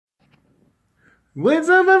What's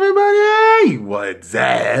up, everybody? What's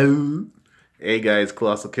up? Hey guys,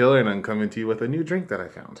 Colossal Killer, and I'm coming to you with a new drink that I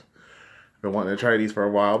found. I've been wanting to try these for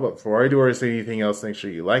a while, but before I do or say anything else, make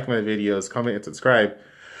sure you like my videos, comment, and subscribe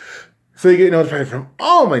so you get notified from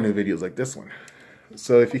all my new videos like this one.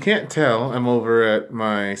 So if you can't tell, I'm over at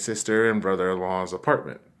my sister and brother-in-law's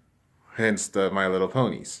apartment, hence the My Little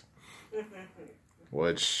Ponies,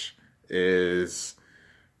 which is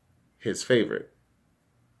his favorite.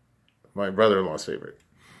 My brother-in-law's favorite.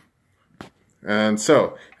 And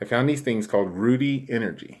so, I found these things called Rowdy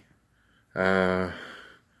Energy.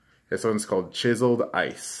 This one's called Chiseled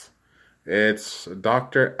Ice. It's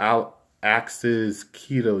Dr. Axe's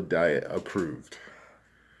keto diet approved.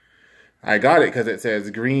 I got it because it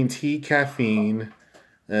says green tea, caffeine,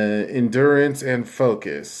 endurance and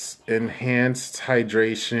focus, enhanced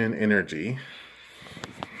hydration, energy.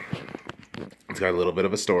 It's got a little bit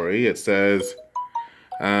of a story. It says,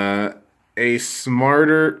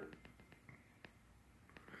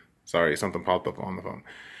 sorry, something popped up on the phone.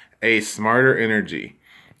 A smarter energy.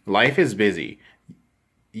 Life is busy.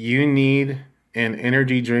 You need an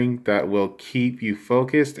energy drink that will keep you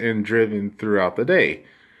focused and driven throughout the day.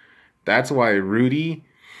 That's why Rowdy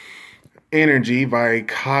Energy by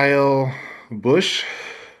Kyle Bush,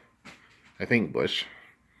 I think Bush,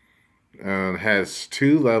 has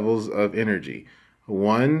 2 levels of energy.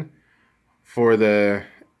 One for the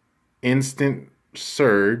instant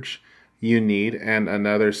surge you need, and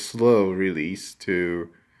another slow release to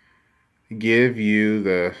give you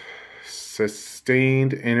the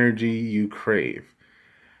sustained energy you crave.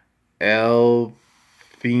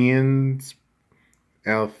 Alphenians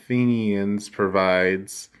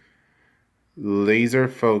provides laser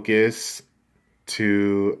focus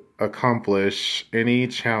to accomplish any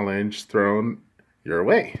challenge thrown your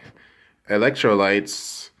way.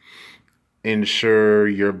 Electrolytes ensure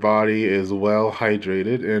your body is well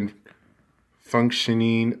hydrated and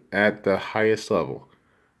functioning at the highest level.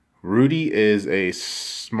 Rowdy is a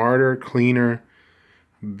smarter, cleaner,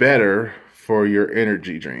 better for your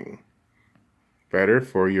energy drink. Better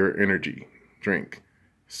for your energy drink.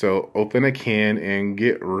 So open a can and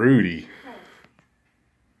get Rowdy.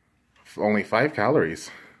 Only 5 calories.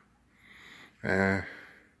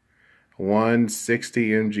 160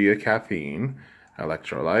 mg of caffeine.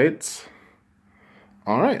 Electrolytes.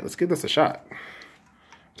 Alright, let's give this a shot.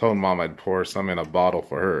 Told Mom I'd pour some in a bottle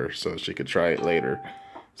for her so she could try it later.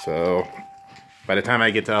 So, by the time I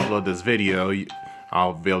get to upload this video,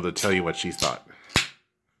 I'll be able to tell you what she thought.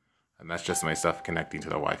 And that's just myself connecting to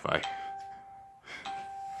the Wi-Fi.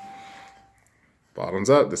 Bottoms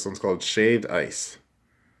up. This one's called Shaved Ice.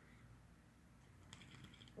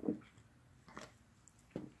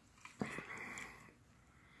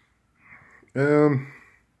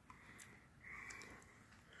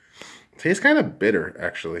 Tastes kind of bitter,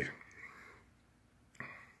 actually.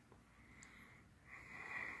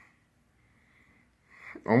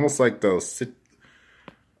 Almost like those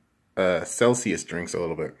Celsius drinks a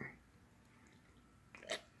little bit.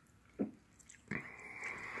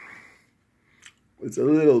 It's a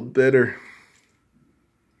little bitter.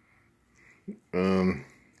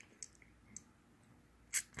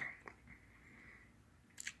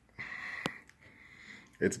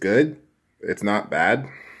 It's good. It's not bad.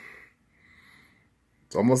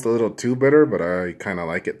 It's almost a little too bitter, but I kind of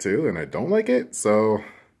like it too, and I don't like it, so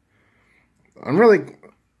I'm really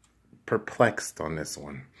perplexed on this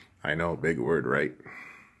one. I know, big word, right?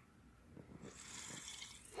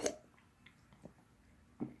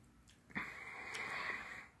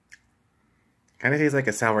 Kind of tastes like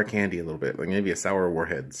a sour candy a little bit, like maybe a sour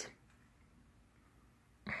Warheads.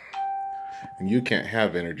 And you can't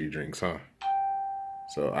have energy drinks, huh?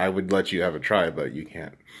 So I would let you have a try, but you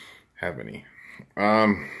can't have any.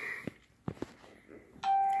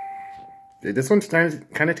 This one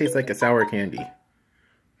kind of tastes like a sour candy.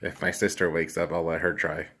 If my sister wakes up, I'll let her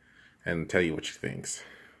try and tell you what she thinks.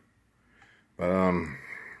 But,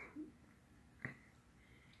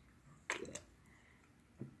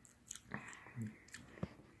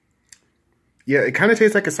 yeah, it kind of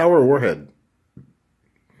tastes like a sour Warhead,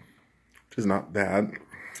 which is not bad.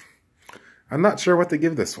 I'm not sure what to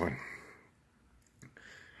give this one.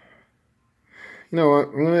 You know what?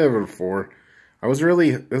 I'm gonna give it a 4.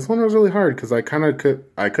 This one was really hard because I could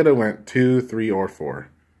have went 2, 3, or 4.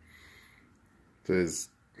 Because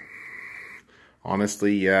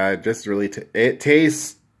honestly, yeah, it just really it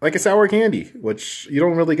tastes like a sour candy, which you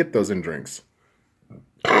don't really get those in drinks.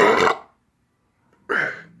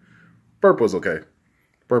 Burp was okay.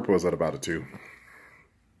 Burp was at about a 2.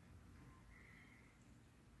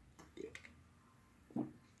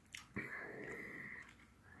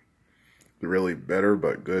 really better,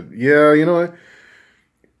 but good. Yeah, you know what?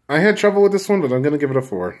 I had trouble with this one, but I'm gonna give it a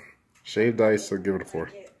 4. Shaved ice, I'll give it a 4.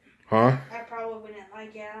 Huh? I probably wouldn't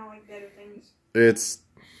like it. I don't like better things.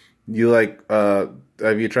 You like,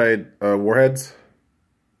 have you tried warheads?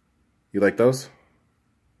 You like those?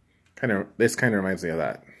 This kind of reminds me of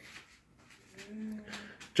that.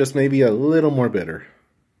 Just maybe a little more bitter.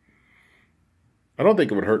 I don't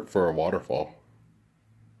think it would hurt for a waterfall.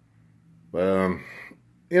 But,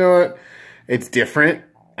 you know what? It's different.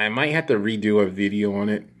 I might have to redo a video on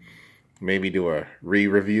it. Maybe do a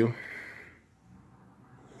re-review.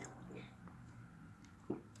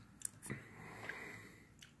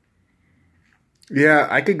 Yeah,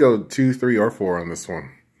 I could go 2, 3, or 4 on this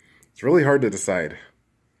one. It's really hard to decide.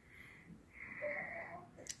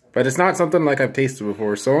 But it's not something like I've tasted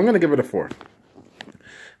before, so I'm going to give it a 4.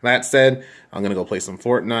 That said, I'm going to go play some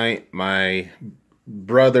Fortnite. My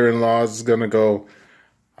brother-in-law's going to go...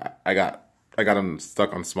 I got him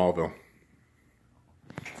stuck on Smallville.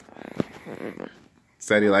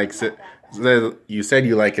 Said he likes it. You said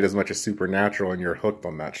you like it as much as Supernatural, and you're hooked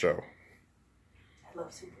on that show. I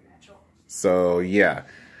love Supernatural. So, yeah.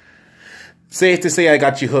 Safe to say I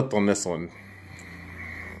got you hooked on this one.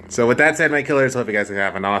 So, with that said, my killers, hope you guys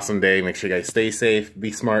have an awesome day. Make sure you guys stay safe,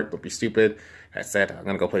 be smart, don't be stupid. That said, I'm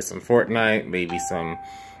going to go play some Fortnite, maybe some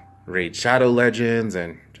Raid Shadow Legends,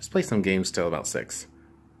 and just play some games till about 6.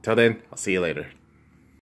 Till then, I'll see you later.